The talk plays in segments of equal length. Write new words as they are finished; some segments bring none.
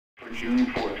June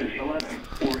 4th is 11,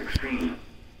 or extreme.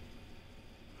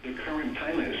 The current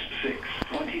time is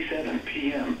 6:27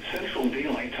 p.m. Central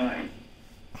Daylight Time.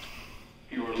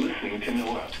 You're listening to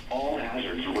NOAA All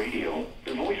Hazards Radio,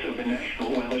 the voice of the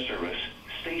National Weather Service,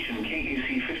 station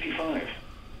KEC-55,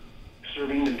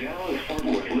 serving the Dallas-Fort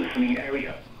Worth listening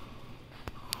area.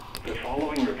 The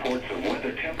following reports of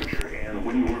weather temperature and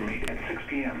wind were made at 6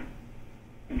 p.m.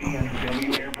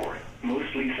 DFW Airport,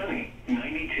 mostly sunny,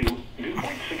 92, dew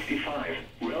point 65,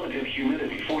 relative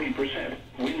humidity 40%,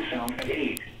 wind south at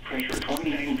 8, pressure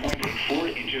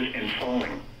 29.84 inches and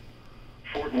falling.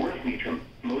 Fort Worth Meacham,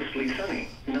 mostly sunny,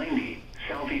 90,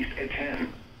 southeast at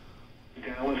 10.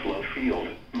 Dallas Love Field,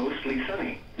 mostly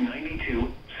sunny,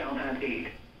 92, south at 8.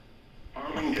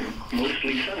 Arlington,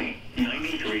 mostly sunny,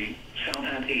 93, south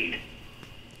at 8.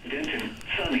 Denton,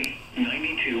 sunny,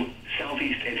 92,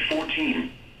 southeast at 14.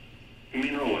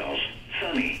 Mineral Wells,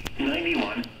 sunny,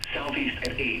 91, southeast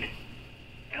at 8.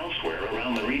 Elsewhere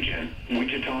around the region,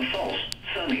 Wichita Falls,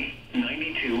 sunny,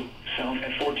 92, south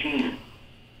at 14.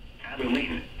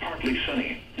 Abilene, partly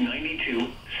sunny, 92,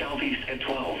 southeast at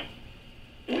 12.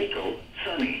 Waco,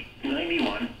 sunny,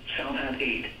 91, south at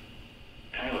 8.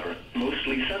 Tyler,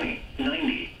 mostly sunny,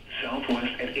 90,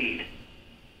 southwest at 8.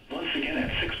 Once again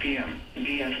at 6 p.m.,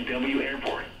 DFW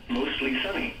Airport, mostly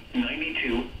sunny,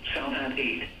 92, south at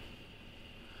 8.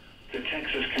 The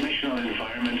Texas Commission on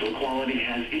Environmental Quality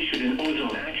has issued an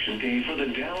ozone action day for the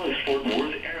Dallas-Fort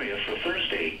Worth area for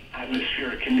Thursday.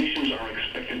 Atmospheric conditions are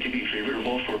expected to be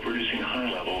favorable for producing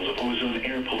high levels of ozone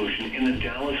air pollution in the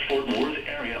Dallas-Fort Worth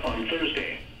area on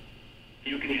Thursday.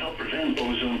 You can help prevent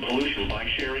ozone pollution by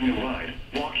sharing a ride,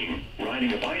 walking,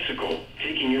 riding a bicycle,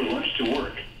 taking your lunch to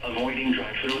work, avoiding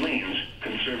drive-through lanes,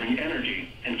 conserving energy,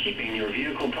 and keeping your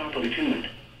vehicle properly tuned.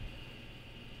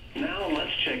 Now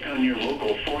let's check on your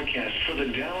local forecast for the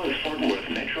Dallas-Fort Worth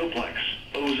Metroplex.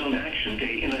 Ozone Action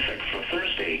Day in effect for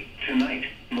Thursday, tonight,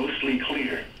 mostly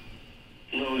clear.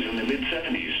 Lows in the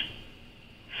mid-70s.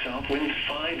 South winds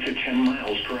 5 to 10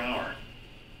 miles per hour.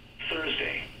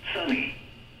 Thursday, sunny.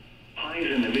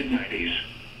 Highs in the mid-90s.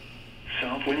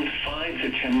 South winds 5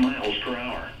 to 10 miles per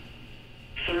hour.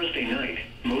 Thursday night,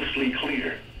 mostly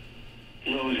clear.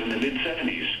 Lows in the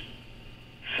mid-70s.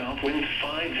 South winds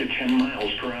 5 to 10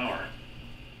 miles per hour.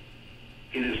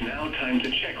 It is now time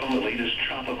to check on the latest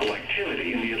tropical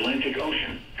activity in the Atlantic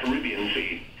Ocean, Caribbean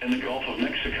Sea, and the Gulf of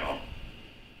Mexico.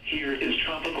 Here is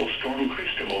Tropical Storm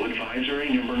Cristobal Advisory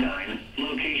Number 9,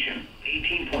 location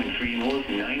 18.3 north,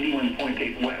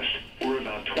 91.8 west. We're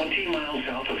about 20 miles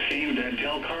south of Ciudad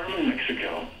del Carmen,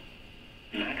 Mexico.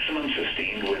 Maximum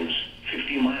sustained winds,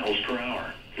 50 miles per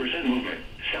hour. Percent movement,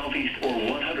 southeast or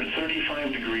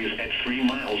 135 degrees at 3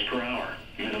 miles per hour.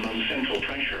 Minimum central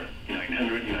pressure,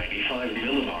 995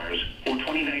 millibars, or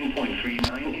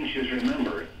 29.39 inches.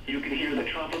 Remember, you can hear the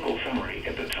tropical summary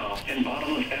at the top and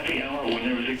bottom of every hour when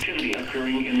there is activity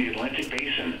occurring in the Atlantic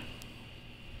Basin.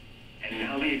 And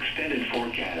now the extended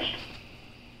forecast.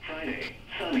 Friday,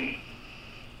 sunny.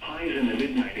 Highs in the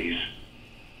mid-90s.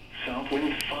 South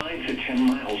winds 5 to 10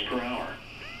 miles per hour.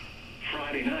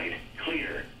 Friday night,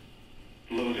 clear.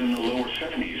 Lows in the lower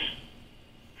 70s.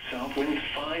 South winds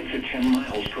 5 to 10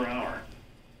 miles per hour.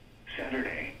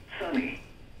 Saturday, sunny.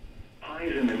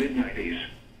 Highs in the mid-90s.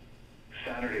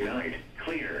 Saturday night,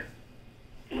 clear.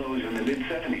 Lows in the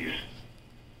mid-70s.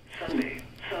 Sunday,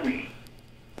 sunny.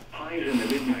 Highs in the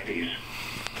mid-90s.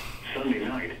 Sunday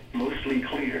night, mostly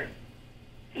clear.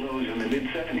 Lows in the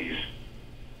mid-70s.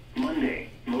 Monday,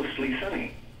 mostly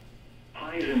sunny.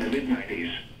 Highs in the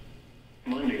mid-90s.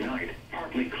 Monday night,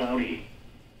 partly cloudy.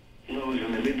 Lows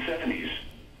in the mid-70s.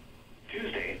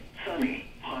 Tuesday, sunny,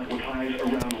 hot with highs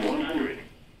around 100.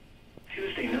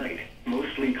 Tuesday night,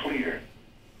 mostly clear.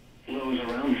 Lows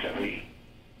around 70.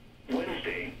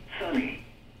 Wednesday, sunny.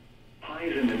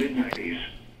 Highs in the mid-90s.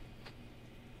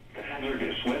 The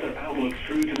hazardous weather outlook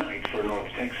through tonight for North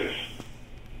Texas.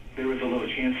 There is a low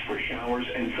chance for showers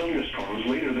and thunderstorms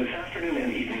later this afternoon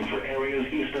and evening for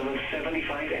areas east of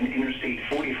 75 and Interstate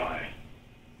 45.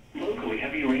 Locally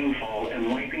heavy rainfall and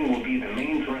lightning will be the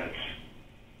main threats.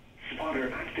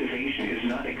 Spotter activation is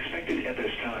not expected at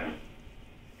this time.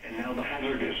 And now the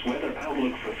hazardous weather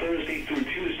outlook for Thursday through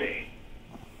Tuesday.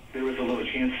 There is a low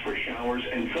chance for showers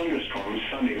and thunderstorms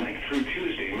Sunday night through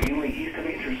Tuesday, mainly east of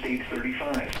Interstate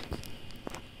 35.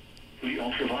 The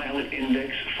ultraviolet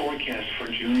index forecast for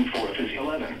June 4th is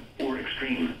 11, or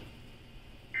extreme.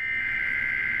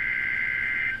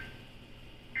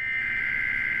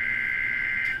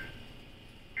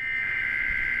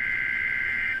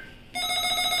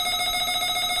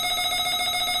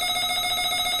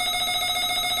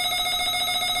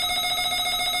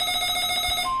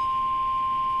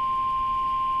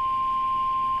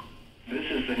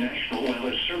 the National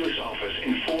Weather Service office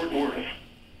in Fort Worth.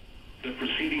 The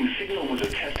preceding signal was a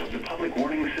test of the public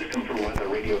warning system for weather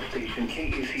radio station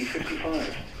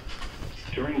KEC-55.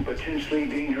 During potentially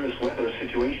dangerous weather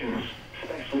situations,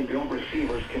 specially built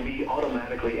receivers can be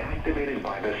automatically activated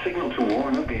by the signal to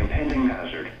warn of the impending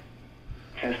hazard.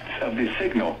 Tests of the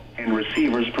signal and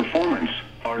receiver's performance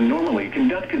are normally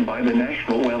conducted by the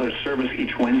National Weather Service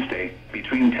each Wednesday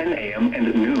between 10 a.m.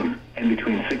 and noon and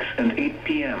between 6 and 8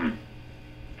 p.m.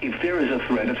 If there is a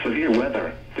threat of severe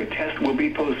weather, the test will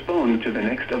be postponed to the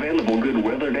next available good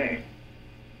weather day.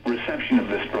 Reception of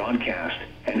this broadcast,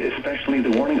 and especially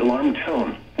the warning alarm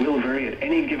tone, will vary at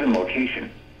any given location.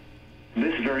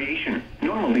 This variation,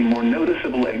 normally more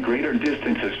noticeable at greater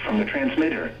distances from the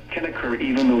transmitter, can occur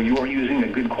even though you are using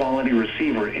a good quality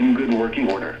receiver in good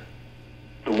working order.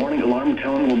 The warning alarm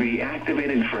tone will be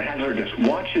activated for hazardous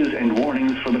watches and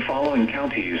warnings for the following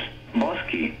counties: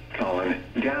 Bosque, Collin,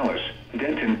 Dallas,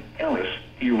 Denton, Ellis,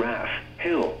 Urath,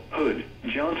 Hill, Hood,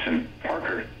 Johnson,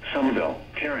 Parker, Somerville,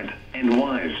 Tarrant, and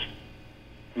Wise.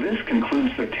 This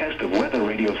concludes the test of weather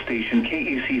radio station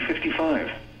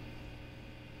KEC-55.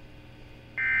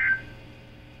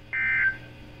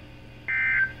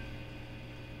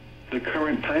 The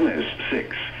current time is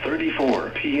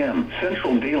 6:34 p.m.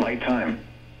 Central Daylight Time.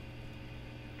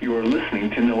 You are listening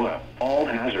to NOAA All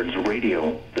Hazards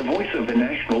Radio, the voice of the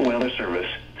National Weather Service,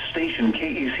 station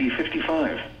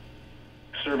KEC-55,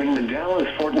 serving the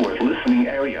Dallas-Fort Worth listening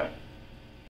area.